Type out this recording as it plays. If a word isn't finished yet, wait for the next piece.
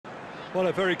Well,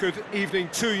 a very good evening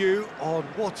to you on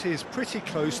what is pretty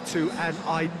close to an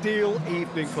ideal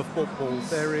evening for football.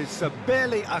 There is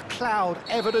barely a cloud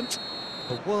evident.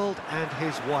 The world and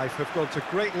his wife have gone to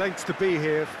great lengths to be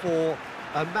here for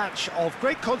a match of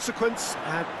great consequence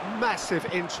and massive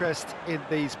interest in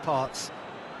these parts.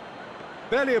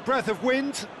 Barely a breath of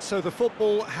wind, so the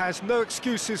football has no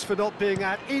excuses for not being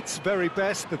at its very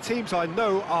best. The teams I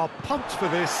know are pumped for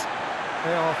this.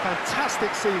 There are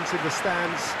fantastic scenes in the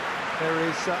stands. There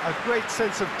is a great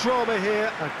sense of drama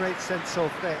here, a great sense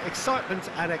of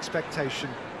excitement and expectation.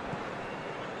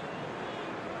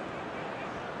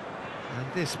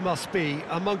 And this must be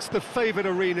amongst the favoured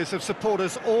arenas of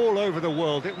supporters all over the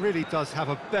world. It really does have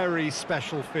a very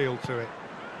special feel to it.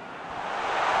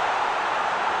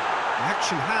 The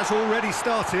action has already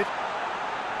started.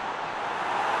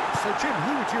 So, Jim,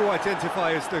 who would you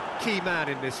identify as the key man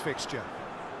in this fixture?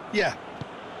 Yeah,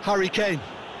 Harry Kane.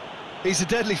 He's a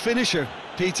deadly finisher,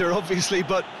 Peter, obviously,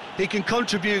 but he can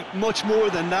contribute much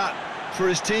more than that for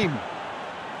his team.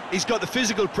 He's got the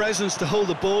physical presence to hold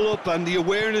the ball up and the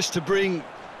awareness to bring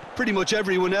pretty much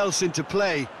everyone else into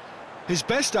play. His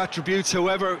best attributes,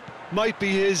 however, might be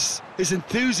his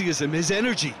enthusiasm, his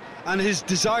energy, and his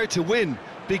desire to win,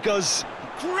 because...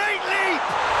 Great leap!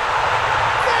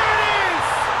 There it is!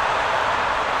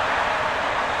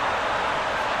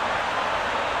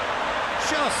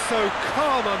 Just so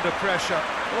calm under pressure.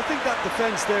 Well, I think that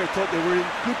defence there thought they were in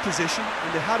good position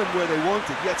and they had him where they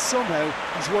wanted, yet somehow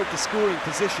he's worked the scoring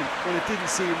position when it didn't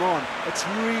see him on. It's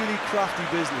really crafty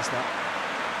business, that.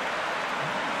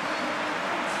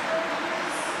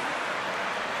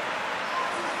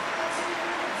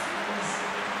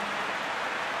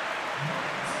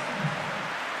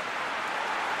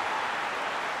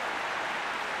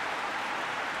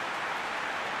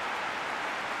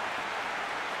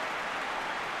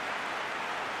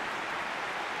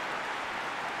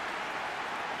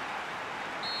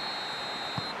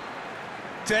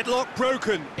 Deadlock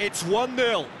broken, it's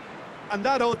 1-0. And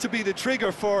that ought to be the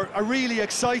trigger for a really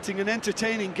exciting and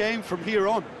entertaining game from here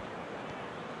on.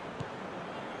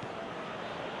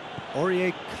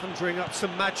 Aurier conjuring up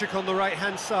some magic on the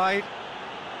right-hand side.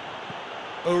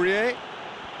 Aurier.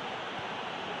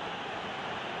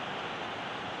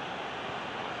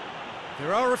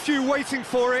 There are a few waiting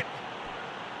for it.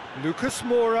 Lucas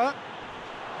Moura.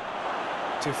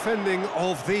 Defending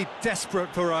of the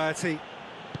desperate variety.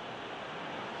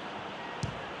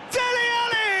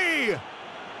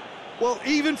 Well,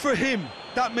 even for him,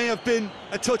 that may have been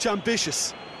a touch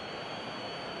ambitious.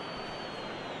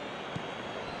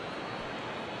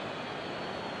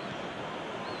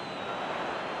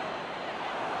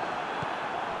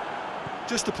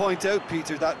 Just to point out,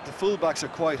 Peter, that the fullbacks are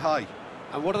quite high.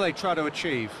 And what do they try to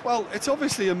achieve? Well, it's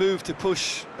obviously a move to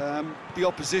push the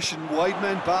opposition wide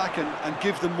men back and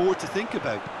give them more to think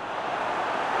about.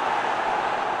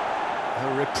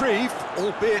 A reprieve,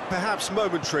 albeit perhaps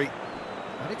momentary.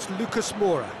 And it's Lucas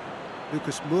Moura.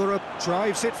 Lucas Moura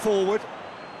drives it forward.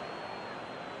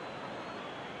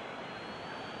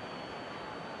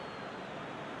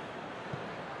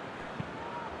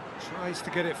 Tries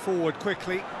to get it forward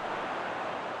quickly.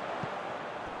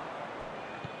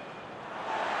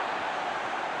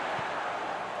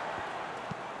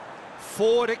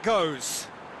 Forward it goes.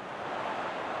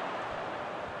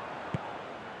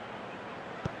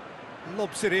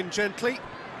 Lobs it in gently.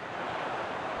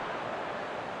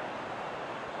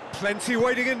 Plenty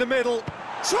waiting in the middle.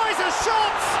 Tries a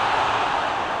shot!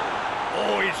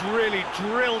 Oh, he's really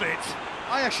drilled it.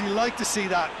 I actually like to see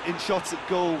that in shots at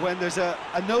goal when there's a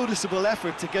noticeable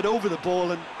effort to get over the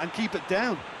ball and keep it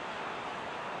down.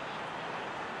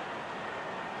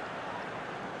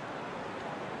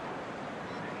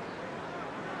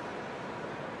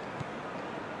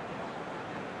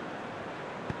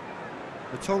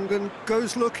 The Tongan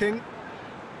goes looking.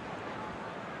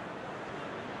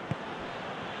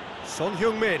 Son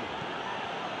Heung-min.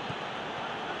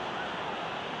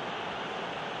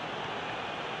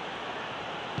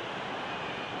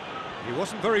 He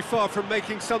wasn't very far from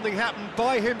making something happen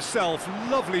by himself.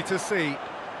 Lovely to see.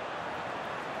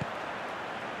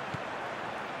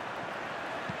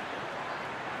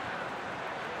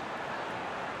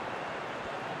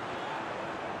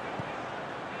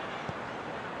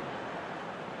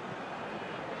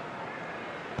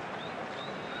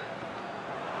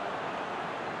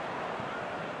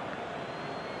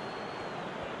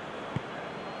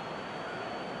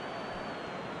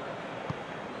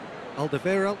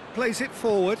 Alderweireld plays it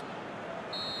forward.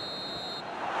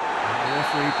 And the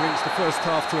referee brings the first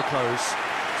half to a close.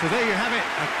 So there you have it,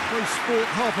 a close-fought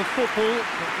half of football,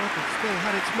 but one that still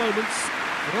had its moments.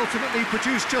 It ultimately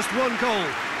produced just one goal.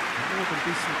 more than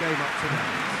decent game up to now.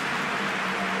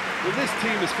 Well, this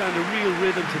team has found a real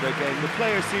rhythm to their game. The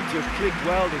players seem to have clicked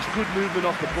well. There's good movement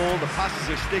off the ball. The passes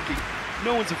are sticky.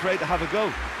 No one's afraid to have a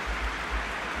go.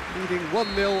 Leading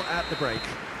 1-0 at the break.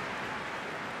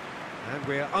 And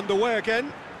we're underway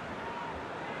again.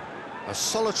 A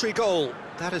solitary goal.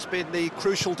 That has been the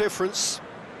crucial difference.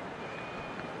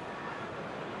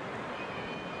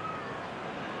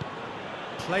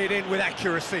 Played in with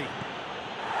accuracy.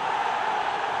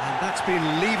 And that's been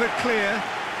levered clear.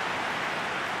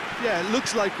 Yeah, it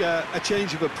looks like a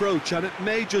change of approach, and it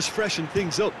may just freshen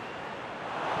things up.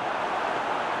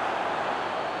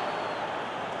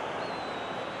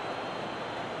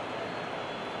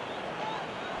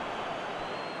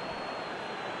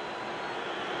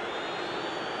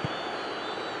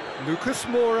 Lucas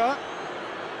Moura.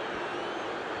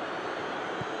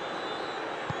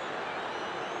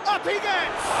 Up he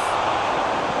gets!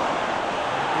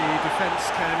 The defence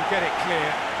can get it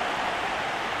clear.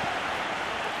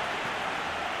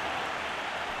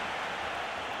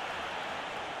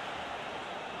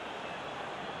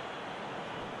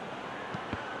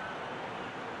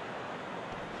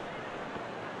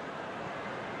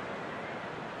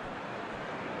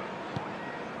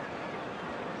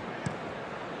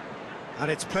 And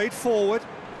it's played forward.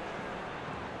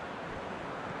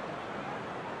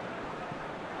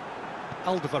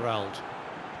 Alderweireld.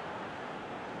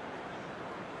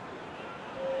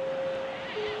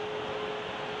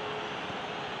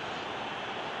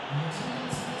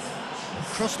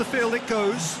 Across the field it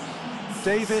goes.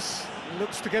 Davis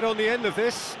looks to get on the end of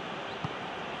this.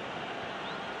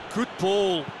 Good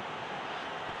ball.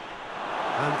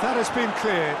 And that has been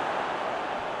cleared.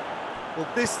 Well,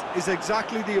 this is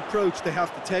exactly the approach they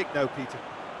have to take now, Peter.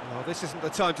 Well, this isn't the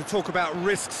time to talk about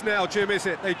risks now, Jim, is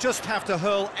it? They just have to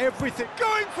hurl everything.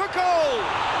 Going for goal!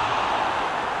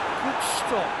 Good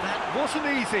stop. That wasn't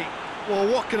easy.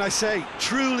 Well, what can I say?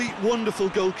 Truly wonderful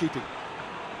goalkeeping.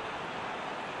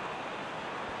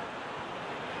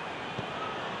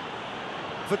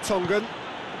 Vertonghen.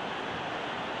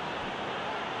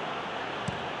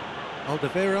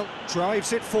 Alderweireld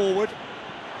drives it forward.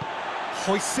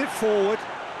 Hoists it forward.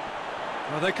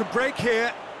 Well, they can break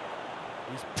here.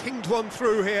 He's pinged one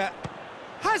through here.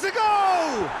 Has a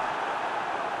go!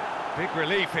 Big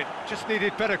relief, it just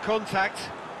needed better contact.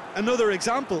 Another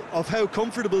example of how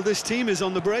comfortable this team is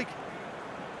on the break.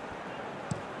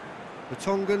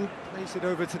 Vertonghen plays it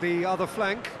over to the other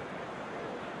flank.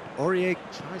 Aurier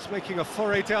tries making a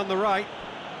foray down the right.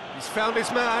 He's found his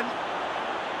man.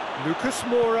 Lucas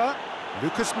Moura.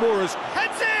 Lucas Moura's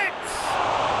heads it!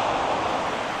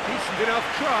 Decent enough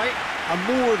try. A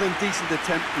more than decent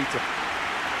attempt, Peter.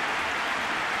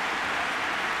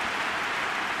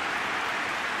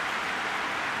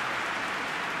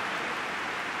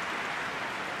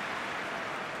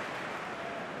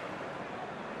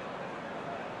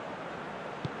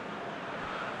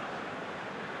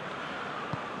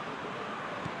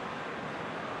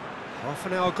 Half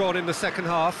an hour gone in the second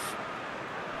half.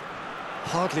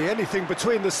 Hardly anything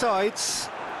between the sides.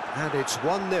 And it's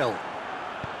 1-0.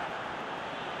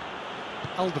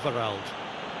 Alderweireld.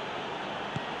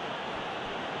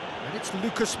 And it's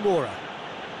Lucas Moura.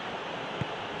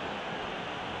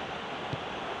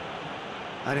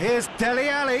 And here's Dele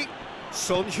Alli.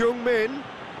 Son Heung-min.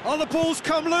 Oh, the ball's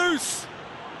come loose.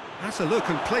 Has a look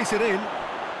and plays it in.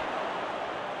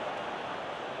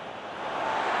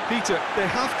 Peter, they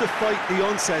have to fight the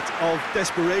onset of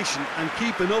desperation and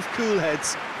keep enough cool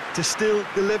heads to still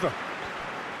deliver.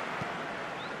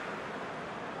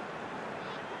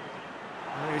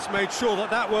 He's made sure that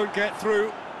that won't get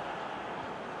through.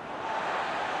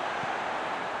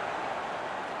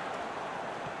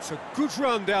 It's a good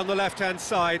run down the left-hand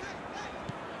side.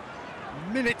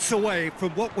 Minutes away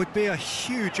from what would be a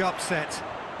huge upset.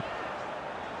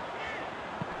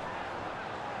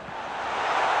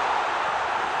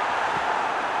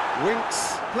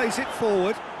 Winks plays it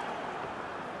forward.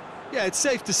 Yeah, it's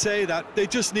safe to say that they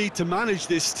just need to manage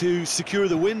this to secure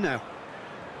the win now.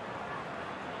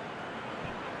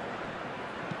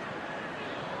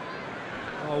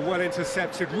 Oh, well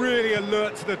intercepted, really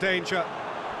alert to the danger.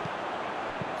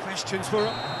 Questions were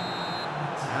up.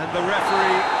 And the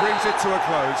referee brings it to a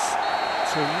close.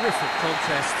 Terrific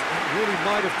contest. It really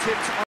might have tipped